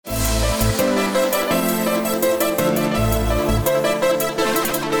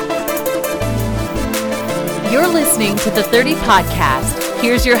listening to the 30 Podcast.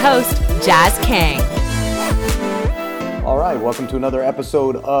 Here's your host, Jazz Kang. All right, welcome to another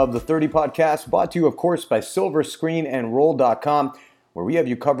episode of the 30 Podcast, brought to you, of course, by SilverScreenAndRoll.com, where we have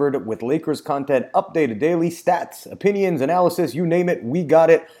you covered with Lakers content, updated daily, stats, opinions, analysis, you name it, we got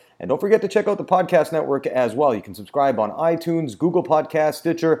it. And don't forget to check out the podcast network as well. You can subscribe on iTunes, Google Podcasts,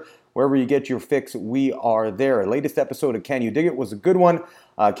 Stitcher, wherever you get your fix, we are there. Latest episode of Can You Dig It was a good one.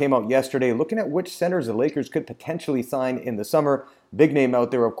 Came out yesterday, looking at which centers the Lakers could potentially sign in the summer. Big name out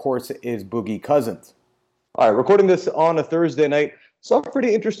there, of course, is Boogie Cousins. All right, recording this on a Thursday night. Saw a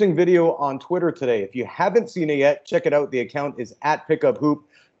pretty interesting video on Twitter today. If you haven't seen it yet, check it out. The account is @PickupHoop.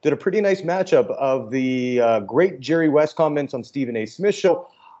 Did a pretty nice matchup of the great Jerry West comments on Stephen A. Smith's show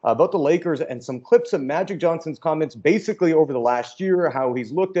about the Lakers and some clips of Magic Johnson's comments basically over the last year, how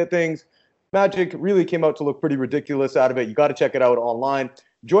he's looked at things. Magic really came out to look pretty ridiculous out of it. You got to check it out online.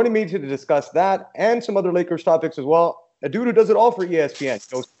 Joining me to discuss that and some other Lakers topics as well, a dude who does it all for ESPN.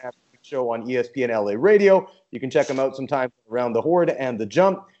 He hosts a show on ESPN LA Radio. You can check him out sometime around the Horde and the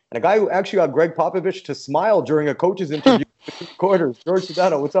Jump. And a guy who actually got Greg Popovich to smile during a coach's interview in the quarters. Jorge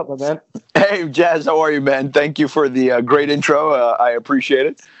Sedano, what's up, my man? Hey, Jazz, how are you, man? Thank you for the great intro. I appreciate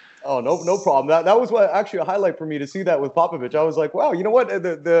it. Oh, no problem. That was actually a highlight for me to see that with Popovich. I was like, wow, you know what?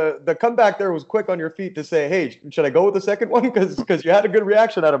 The comeback there was quick on your feet to say, hey, should I go with the second one? Because you had a good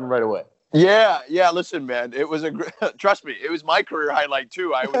reaction out of him right away. Yeah. Listen, man, it was trust me, it was my career highlight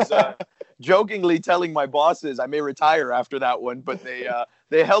too. I was jokingly telling my bosses I may retire after that one, but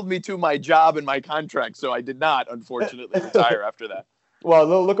they held me to my job and my contract, so I did not, unfortunately, retire after that. Well,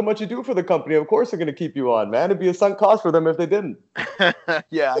 look at what you do for the company. Of course they're going to keep you on, man. It'd be a sunk cost for them if they didn't.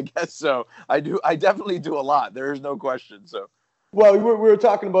 Yeah, I guess so. I definitely do a lot. There is no question. So, well, we were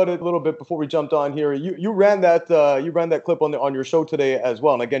talking about it a little bit before we jumped on here. You ran that clip on your show today as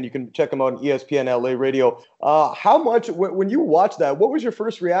well. And again, you can check them out on ESPN LA Radio. How much when you watched that? What was your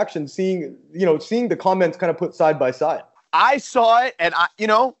first reaction seeing the comments kind of put side by side? I saw it, and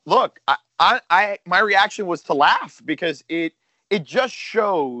look, my reaction was to laugh because it just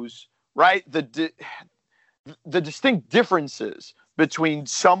shows, right, the distinct differences between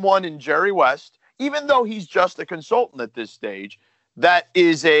someone in Jerry West, even though he's just a consultant at this stage, that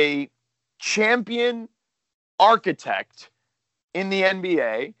is a champion architect in the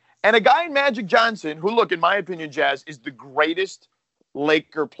NBA, and a guy in Magic Johnson who, look, in my opinion, Jazz, is the greatest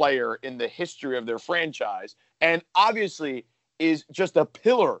Laker player in the history of their franchise, and obviously is just a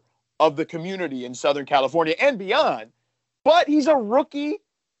pillar of the community in Southern California and beyond. But he's a rookie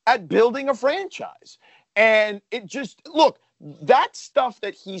at building a franchise. And it just, look, that stuff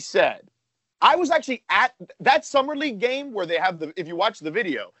that he said, I was actually at that Summer League game where they have if you watch the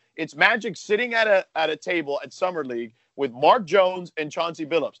video, it's Magic sitting at a table at Summer League with Mark Jones and Chauncey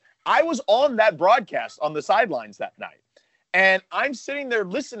Billups. I was on that broadcast on the sidelines that night. And I'm sitting there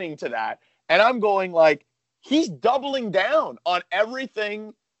listening to that, and I'm going like, he's doubling down on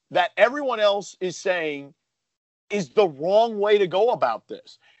everything that everyone else is saying is the wrong way to go about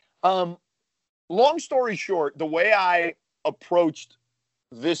this. Long story short, the way I approached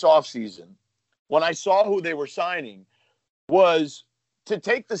this offseason, when I saw who they were signing, was to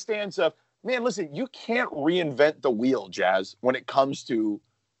take the stance of, man, listen, you can't reinvent the wheel, Jazz, when it comes to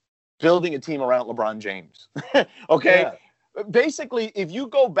building a team around LeBron James. Okay? Yeah. Basically, if you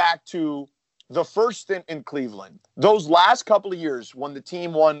go back to the first stint in Cleveland, those last couple of years when the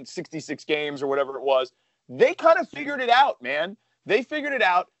team won 66 games or whatever it was, they kind of figured it out, man. They figured it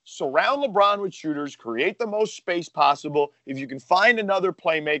out. Surround LeBron with shooters, create the most space possible. If you can find another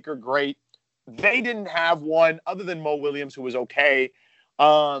playmaker, great. They didn't have one other than Mo Williams, who was okay.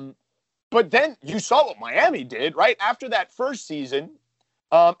 But then you saw what Miami did, right? After that first season,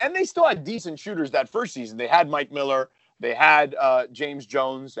 and they still had decent shooters that first season. They had Mike Miller. They had James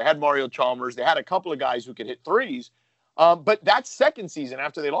Jones. They had Mario Chalmers. They had a couple of guys who could hit threes. But that second season,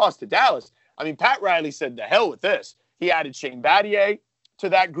 after they lost to Dallas, I mean, Pat Riley said, the hell with this. He added Shane Battier to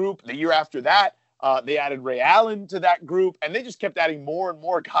that group. The year after that, they added Ray Allen to that group, and they just kept adding more and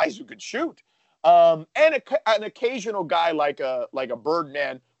more guys who could shoot. And an occasional guy like a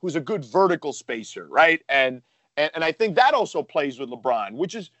Birdman who's a good vertical spacer, right? And I think that also plays with LeBron,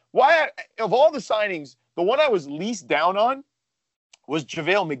 which is why, of all the signings, the one I was least down on was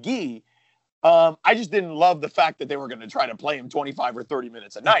JaVale McGee. I just didn't love the fact that they were going to try to play him 25 or 30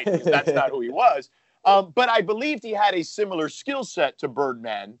 minutes a night, because that's not who he was. But I believed he had a similar skill set to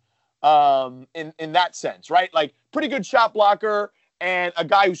Birdman in that sense, right? Like, pretty good shot blocker and a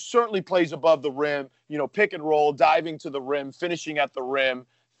guy who certainly plays above the rim, pick and roll, diving to the rim, finishing at the rim,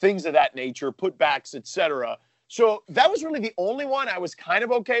 things of that nature, putbacks, etc. So that was really the only one I was kind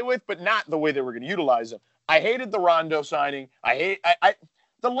of okay with, but not the way they were going to utilize him. I hated the Rondo signing.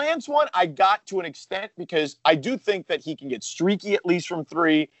 The Lance one, I got to an extent because I do think that he can get streaky at least from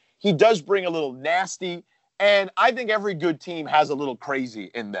three. He does bring a little nasty. And I think every good team has a little crazy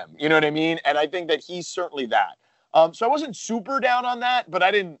in them. You know what I mean? And I think that he's certainly that. So I wasn't super down on that, but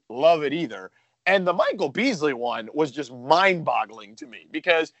I didn't love it either. And the Michael Beasley one was just mind-boggling to me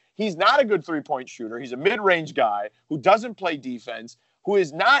because he's not a good three-point shooter. He's a mid-range guy who doesn't play defense, who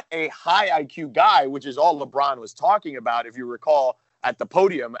is not a high IQ guy, which is all LeBron was talking about, if you recall, at the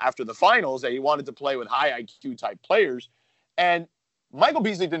podium after the finals, that he wanted to play with high IQ type players. And Michael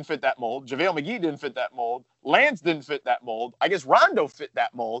Beasley didn't fit that mold. JaVale McGee didn't fit that mold. Lance didn't fit that mold. I guess Rondo fit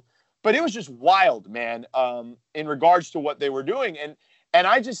that mold. But it was just wild, man, in regards to what they were doing. And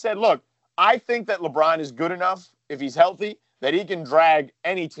I just said, look, I think that LeBron is good enough, if he's healthy, that he can drag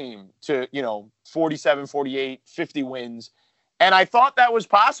any team to, 47, 48, 50 wins. And I thought that was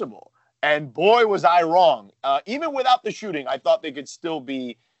possible. And boy, was I wrong. Even without the shooting, I thought they could still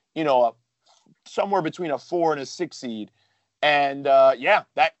be, somewhere between a 4 and a 6 seed. And,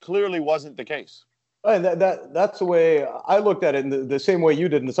 that clearly wasn't the case. And that's the way I looked at it, in the same way you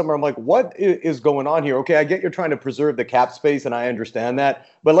did in the summer. I'm like, what is going on here? Okay, I get you're trying to preserve the cap space, and I understand that.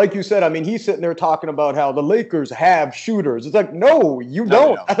 But like you said, I mean, he's sitting there talking about how the Lakers have shooters. It's like, no, you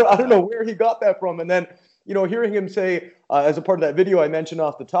don't. I don't know where he got that from. And then, hearing him say, as a part of that video I mentioned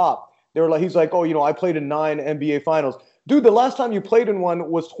off the top, he's like, oh, I played in 9 NBA finals. Dude, the last time you played in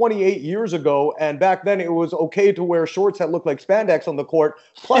one was 28 years ago, and back then it was okay to wear shorts that looked like spandex on the court.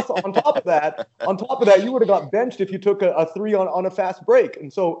 Plus, on top of that, you would have got benched if you took a three on a fast break.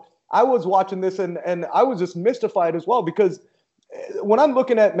 And so I was watching this, and I was just mystified as well, because when I'm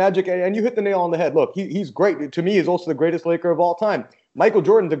looking at Magic, and you hit the nail on the head, look, he's great. To me, he's also the greatest Laker of all time. Michael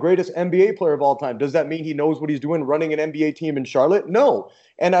Jordan, the greatest NBA player of all time. Does that mean he knows what he's doing running an NBA team in Charlotte? No.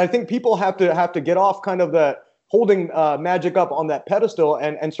 And I think people have to get off kind of the holding Magic up on that pedestal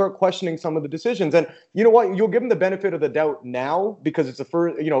and start questioning some of the decisions. And you know what? You'll give him the benefit of the doubt now because it's the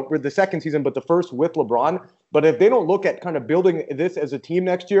first, the second season, but the first with LeBron. But if they don't look at kind of building this as a team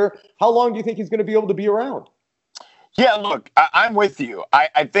next year, how long do you think he's going to be able to be around? Yeah, look, I'm with you.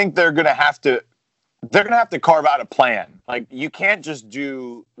 I think they're going to have to carve out a plan. Like, you can't just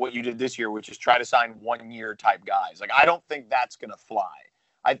do what you did this year, which is try to sign 1-year type guys. Like, I don't think that's going to fly.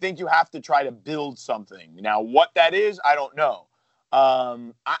 I think you have to try to build something. Now, what that is, I don't know.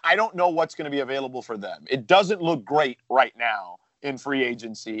 I don't know what's going to be available for them. It doesn't look great right now in free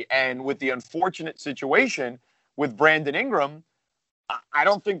agency. And with the unfortunate situation with Brandon Ingram, I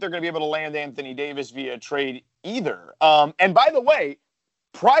don't think they're going to be able to land Anthony Davis via trade either. And by the way,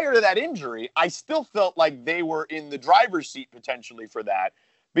 prior to that injury, I still felt like they were in the driver's seat potentially for that,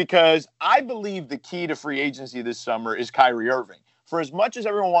 because I believe the key to free agency this summer is Kyrie Irving. For as much as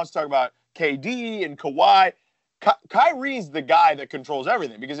everyone wants to talk about KD and Kawhi, Kyrie's the guy that controls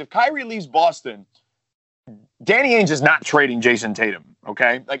everything. Because if Kyrie leaves Boston, Danny Ainge is not trading Jason Tatum,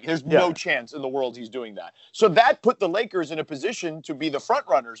 okay? Like, there's no chance in the world he's doing that. So that put the Lakers in a position to be the front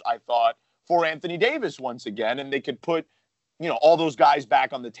runners, I thought, for Anthony Davis once again. And they could put, all those guys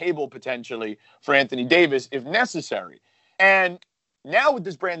back on the table potentially for Anthony Davis if necessary. And now with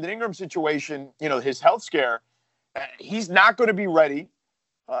this Brandon Ingram situation, his health scare, he's not going to be ready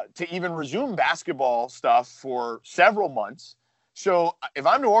to even resume basketball stuff for several months. So if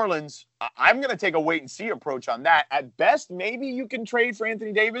I'm New Orleans, I'm going to take a wait-and-see approach on that. At best, maybe you can trade for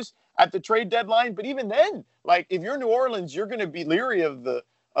Anthony Davis at the trade deadline. But even then, like, if you're New Orleans, you're going to be leery of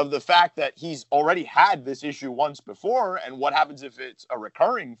the fact that he's already had this issue once before. And what happens if it's a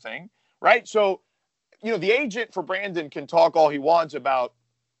recurring thing, right? So, the agent for Brandon can talk all he wants about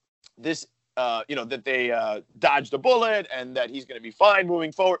this, that they dodged a bullet and that he's going to be fine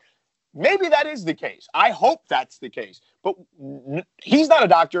moving forward. Maybe that is the case. I hope that's the case. But he's not a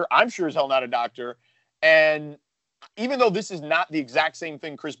doctor. I'm sure as hell not a doctor. And even though this is not the exact same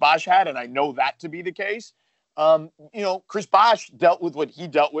thing Chris Bosh had, and I know that to be the case, Chris Bosh dealt with what he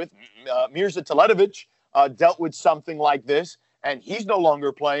dealt with. Mirza Teletovic dealt with something like this, and he's no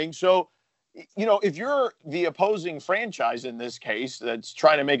longer playing. So, if you're the opposing franchise in this case that's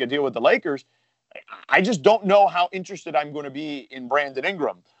trying to make a deal with the Lakers, I just don't know how interested I'm going to be in Brandon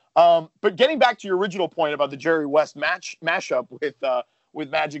Ingram. But getting back to your original point about the Jerry West mashup with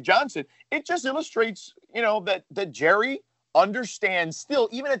Magic Johnson, it just illustrates, that Jerry understands still,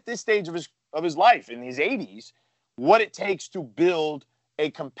 even at this stage of his life in his 80s, what it takes to build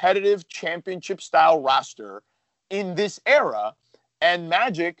a competitive championship-style roster in this era. And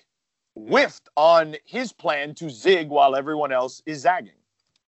Magic whiffed on his plan to zig while everyone else is zagging.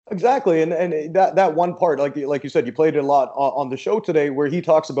 Exactly, and that one part, like you said, you played it a lot on the show today, where he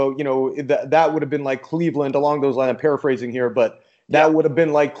talks about, that would have been like Cleveland along those lines. I'm paraphrasing here, but Yeah. that would have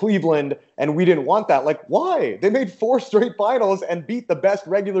been like Cleveland, and we didn't want that. Like, why? They made 4 straight finals and beat the best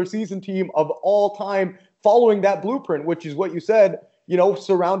regular season team of all time, following that blueprint, which is what you said.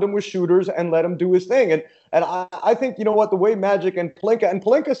 Surround him with shooters and let him do his thing. And I think, the way Magic and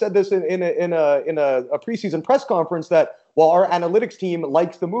Pelinka said this in a preseason press conference, that, well, our analytics team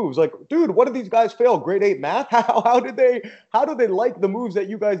likes the moves. Like, dude, what did these guys fail? Grade 8 math? How did they like the moves that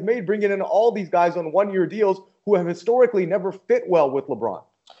you guys made, bringing in all these guys on 1-year deals who have historically never fit well with LeBron?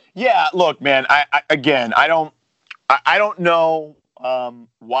 Yeah, look, man. I don't know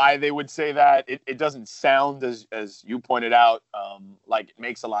why they would say that. It doesn't sound, as you pointed out, like it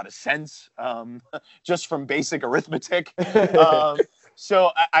makes a lot of sense, just from basic arithmetic.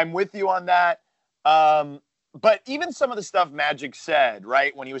 So I'm with you on that. But even some of the stuff Magic said,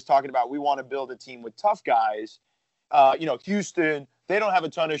 right, when he was talking about, we want to build a team with tough guys, Houston, they don't have a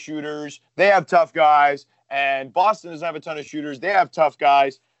ton of shooters. They have tough guys. And Boston doesn't have a ton of shooters. They have tough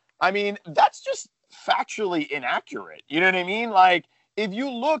guys. I mean, that's just factually inaccurate. You know what I mean? Like, if you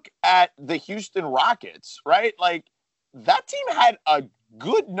look at the Houston Rockets, right, like, that team had a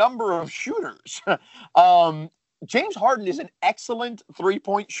good number of shooters. James Harden is an excellent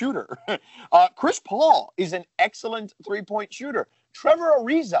three-point shooter. Chris Paul is an excellent three-point shooter. Trevor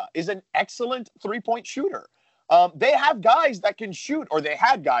Ariza is an excellent three-point shooter. They have guys that can shoot, or they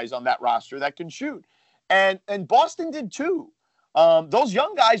had guys on that roster that can shoot. And Boston did too. Those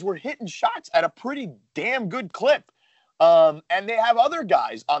young guys were hitting shots at a pretty damn good clip. And they have other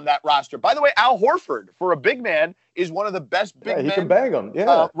guys on that roster. By the way, Al Horford, for a big man, is one of the best big men. He can bang them,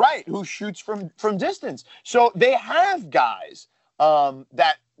 yeah. Right, who shoots from distance. So they have guys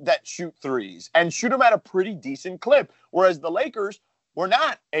that shoot threes and shoot them at a pretty decent clip. Whereas the Lakers were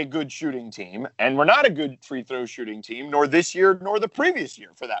not a good shooting team, and we're not a good free throw shooting team, nor this year, nor the previous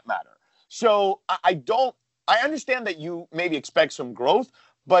year, for that matter. So I understand that you maybe expect some growth,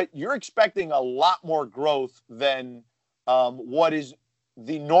 but you're expecting a lot more growth than what is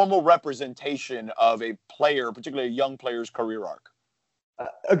the normal representation of a player, particularly a young player's career arc.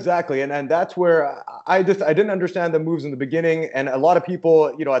 Exactly. And that's where I didn't understand the moves in the beginning. And a lot of people,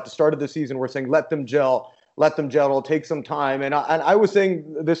 at the start of the season were saying, let them gel, it'll take some time. And I was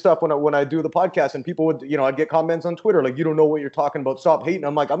saying this stuff when I do the podcast, and people would, I'd get comments on Twitter, like, you don't know what you're talking about, stop hating.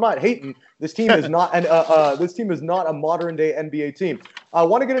 I'm like, I'm not hating. This team is not, this team is not a modern day NBA team. I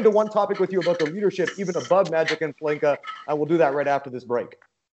want to get into one topic with you about the leadership, even above Magic and Pelinka, and we'll do that right after this break.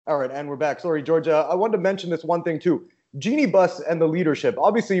 All right, and we're back. Sorry, Georgia. I wanted to mention this one thing too. Jeanie Buss and the leadership.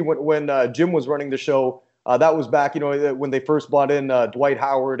 Obviously, when Jim was running the show, that was back, when they first brought in Dwight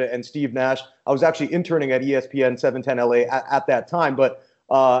Howard and Steve Nash. I was actually interning at ESPN 710 LA at that time. But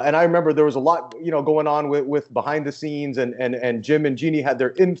and I remember there was a lot, going on with behind the scenes, and Jim and Jeanie had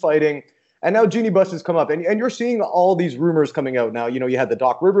their infighting. And now Jeanie Buss has come up, and you're seeing all these rumors coming out now. You had the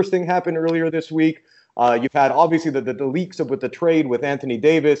Doc Rivers thing happen earlier this week. You've had obviously the leaks with the trade with Anthony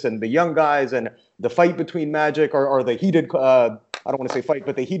Davis and the young guys, and the fight between Magic, or the heated, I don't want to say fight,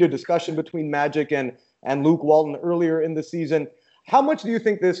 but the heated discussion between Magic and Luke Walton earlier in the season. How much do you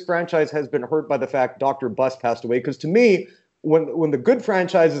think this franchise has been hurt by the fact Dr. Buss passed away? Because to me, when the good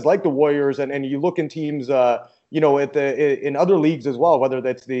franchises like the Warriors, and you look in teams, in other leagues as well, whether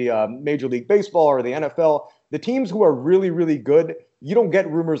that's the Major League Baseball or the NFL, the teams who are really, really good, you don't get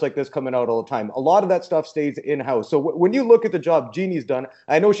rumors like this coming out all the time. A lot of that stuff stays in-house. So when you look at the job Jeanie's done,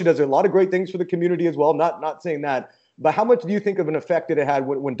 I know she does a lot of great things for the community as well, not saying that, but how much do you think of an effect that it had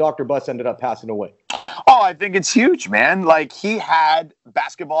when Dr. Buss ended up passing away? Oh, I think it's huge, man. Like, he had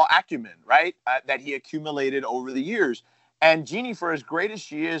basketball acumen, right, that he accumulated over the years. And Jeanie, for as great as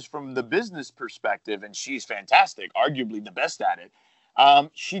she is from the business perspective, and she's fantastic, arguably the best at it,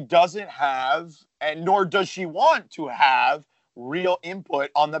 she doesn't have, and nor does she want to have, real input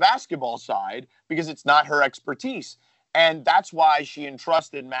on the basketball side, because it's not her expertise. And that's why she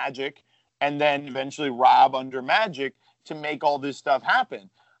entrusted Magic, and then eventually Rob under Magic, to make all this stuff happen.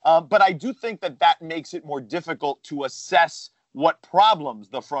 But I do think that makes it more difficult to assess what problems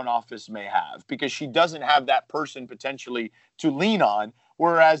the front office may have, because she doesn't have that person potentially to lean on,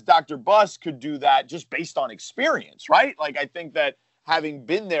 whereas Dr. Buss could do that just based on experience, right? Like, I think that having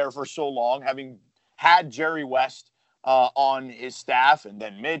been there for so long, having had Jerry West on his staff, and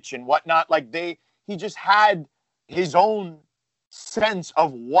then Mitch and whatnot, like, he just had his own sense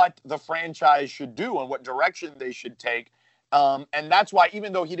of what the franchise should do and what direction they should take. And that's why,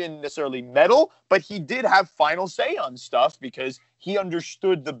 even though he didn't necessarily meddle, but he did have final say on stuff, because he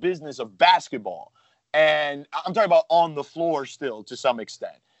understood the business of basketball. And I'm talking about on the floor still, to some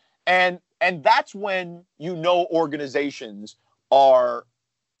extent. And that's when organizations are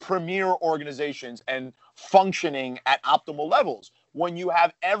premier organizations and functioning at optimal levels. When you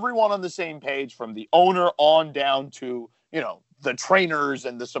have everyone on the same page, from the owner on down to, the trainers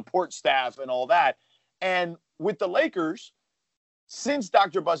and the support staff and all that. And with the Lakers, since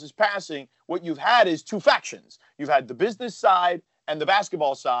Dr. Buss's passing, what you've had is two factions. You've had the business side and the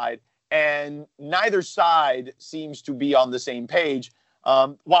basketball side, and neither side seems to be on the same page.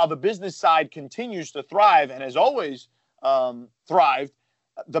 While the business side continues to thrive and has always thrived,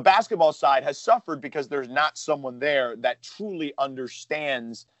 the basketball side has suffered because there's not someone there that truly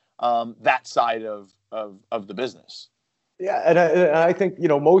understands that side of the business. Yeah, and I think,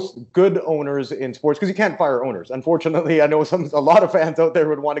 most good owners in sports, because you can't fire owners. Unfortunately, I know a lot of fans out there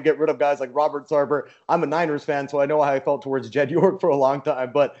would want to get rid of guys like Robert Sarver. I'm a Niners fan, so I know how I felt towards Jed York for a long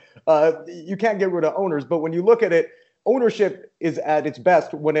time. But you can't get rid of owners. But when you look at it, ownership is at its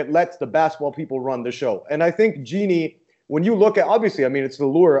best when it lets the basketball people run the show. And I think Jeanie, when you look at, obviously, it's the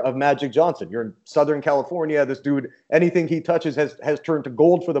lure of Magic Johnson. You're in Southern California. This dude, anything he touches has turned to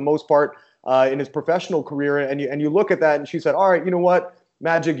gold for the most part in his professional career. And you look at that, and she said, all right, you know what,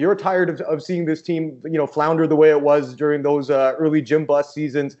 Magic, you're tired of seeing this team, flounder the way it was during those early Jim Buss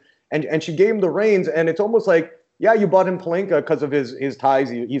seasons. And she gave him the reins. And it's almost like, yeah, you bought him Pelinka because of his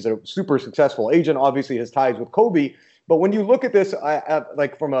ties. He's a super successful agent, obviously his ties with Kobe. But when you look at this,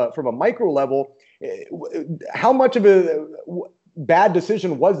 like from a micro level, how much of a bad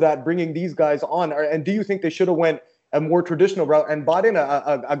decision was that, bringing these guys on? And do you think they should have went a more traditional route and bought in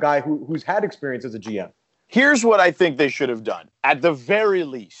a guy who's had experience as a GM? Here's what I think they should have done. At the very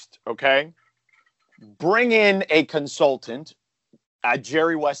least, okay, bring in a consultant, a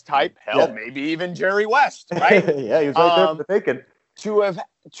Jerry West type, maybe even Jerry West, right? Yeah, he was right there for the taking.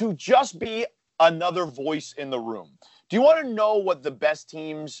 To just be another voice in the room. Do you want to know what the best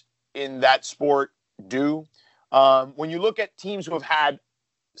teams in that sport do? When you look at teams who have had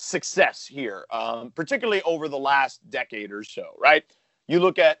success here, particularly over the last decade or so, right? You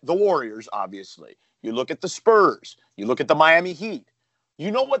look at the Warriors, obviously. You look at the Spurs. You look at the Miami Heat.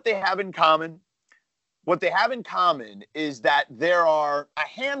 You know what they have in common? What they have in common is that there are a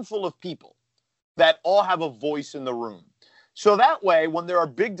handful of people that all have a voice in the room. So that way, when there are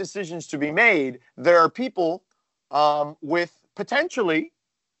big decisions to be made, there are people with potentially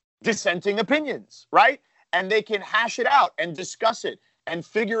dissenting opinions, right? And they can hash it out and discuss it and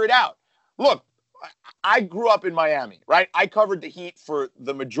figure it out. Look, I grew up in Miami, right? I covered the Heat for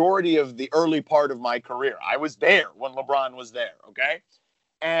the majority of the early part of my career. I was there when LeBron was there, okay?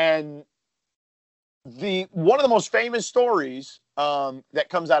 And one of the most famous stories that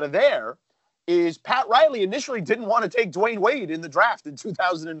comes out of there is Pat Riley initially didn't want to take Dwayne Wade in the draft in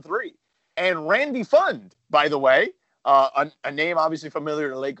 2003. And Randy Fund, by the way, a name obviously familiar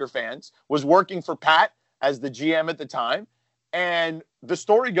to Laker fans, was working for Pat as the GM at the time. And the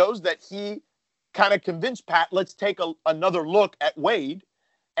story goes that he kind of convinced Pat, let's take another look at Wade.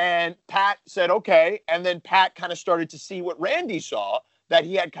 And Pat said, okay. And then Pat kind of started to see what Randy saw, that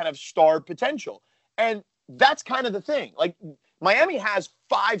he had kind of star potential. And that's kind of the thing. Like, Miami has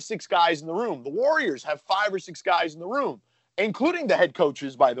 5-6 guys in the room. The Warriors have 5 or 6 guys in the room, including the head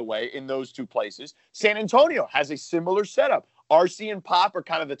coaches, by the way, in those two places. San Antonio has a similar setup. RC and Pop are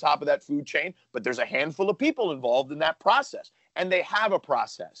kind of the top of that food chain, but there's a handful of people involved in that process, and they have a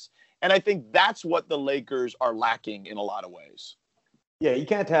process. And I think that's what the Lakers are lacking in a lot of ways. Yeah, you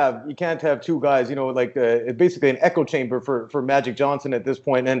can't have two guys, like basically an echo chamber for Magic Johnson at this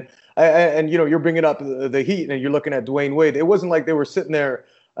point. And you're bringing up the Heat and you're looking at Dwayne Wade. It wasn't like they were sitting there.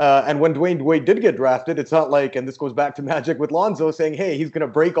 And when Dwayne Wade did get drafted, it's not like, and this goes back to Magic with Lonzo saying, hey, he's going to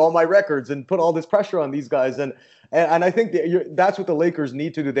break all my records and put all this pressure on these guys. And I think that's what the Lakers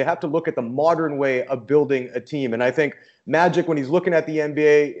need to do. They have to look at the modern way of building a team. And I think Magic, when he's looking at the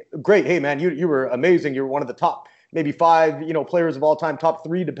NBA, great. Hey, man, you were amazing. You're one of the top maybe 5, players of all time, top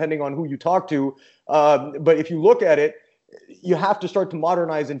 3, depending on who you talk to. But if you look at it, you have to start to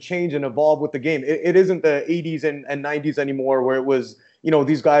modernize and change and evolve with the game. It isn't the 80s and 90s anymore where it was,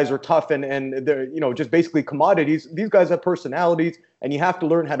 these guys are tough and they're, just basically commodities. These guys have personalities, and you have to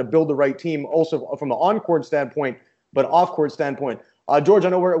learn how to build the right team also from an on-court standpoint, but off-court standpoint. George, I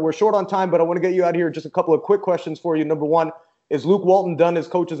know we're short on time, but I want to get you out of here. Just a couple of quick questions for you. Number one, is Luke Walton done as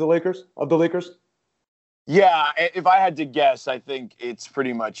coach of the Lakers? Yeah, if I had to guess, I think it's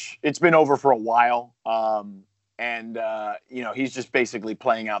been over for a while. He's just basically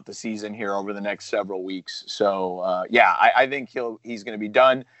playing out the season here over the next several weeks. So, I think he's going to be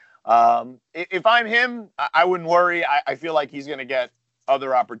done. If I'm him, I wouldn't worry. I feel like he's going to get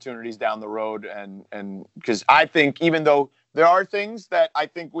other opportunities down the road. And because I think even though there are things that I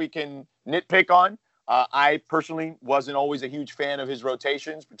think we can nitpick on. I personally wasn't always a huge fan of his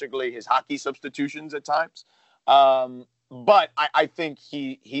rotations, particularly his hockey substitutions at times. But I think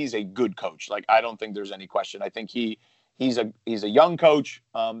he's a good coach. Like, I don't think there's any question. I think he's a young coach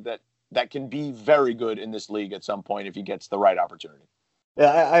that can be very good in this league at some point if he gets the right opportunity. Yeah,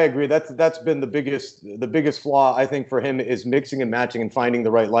 I agree. That's been the biggest flaw, I think, for him is mixing and matching and finding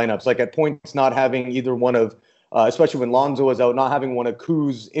the right lineups. Like at points, not having either one of, especially when Lonzo is out, not having one of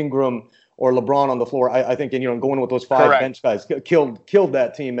Kuz, Ingram, or LeBron on the floor. I think, and going with those 5 Correct. bench guys killed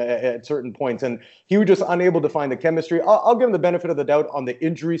that team at certain points, and he was just unable to find the chemistry. I'll give him the benefit of the doubt on the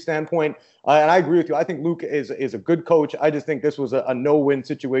injury standpoint, and I agree with you. I think Luke is a good coach. I just think this was a no-win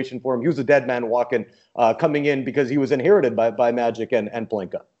situation for him. He was a dead man walking, coming in because he was inherited by Magic and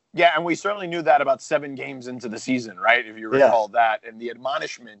Pelinka. Yeah, and we certainly knew that about 7 games into the season, right? If you recall that, and the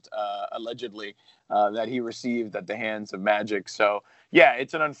admonishment, allegedly, that he received at the hands of Magic. So, yeah,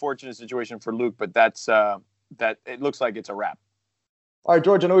 it's an unfortunate situation for Luke, but that it looks like it's a wrap. All right,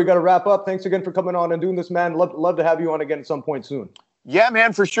 George, I know we got to wrap up. Thanks again for coming on and doing this, man. Love to have you on again at some point soon. Yeah,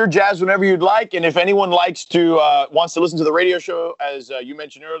 man, for sure, Jazz, whenever you'd like. And if anyone wants to listen to the radio show, as you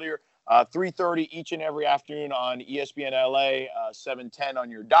mentioned earlier, 3:30 each and every afternoon on ESPN LA, 710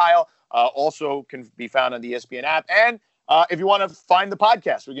 on your dial. Also can be found on the ESPN app. And if you want to find the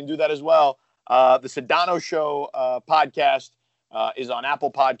podcast, we can do that as well. The Sedano Show podcast is on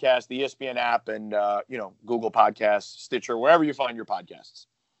Apple Podcasts, the ESPN app, and Google Podcasts, Stitcher, wherever you find your podcasts.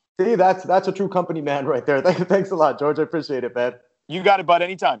 See, that's a true company man right there. Thanks a lot, George. I appreciate it, man. You got it, bud.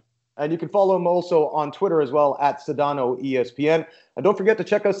 Anytime. And you can follow him also on Twitter as well, at Sedano ESPN. And don't forget to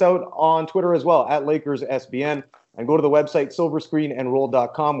check us out on Twitter as well, at LakersSBN. And go to the website,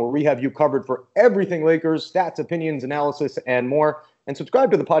 silverscreenandroll.com, where we have you covered for everything Lakers, stats, opinions, analysis, and more. And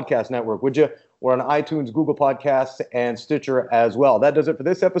subscribe to the podcast network, would you? We're on iTunes, Google Podcasts, and Stitcher as well. That does it for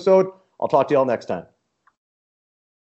this episode. I'll talk to you all next time.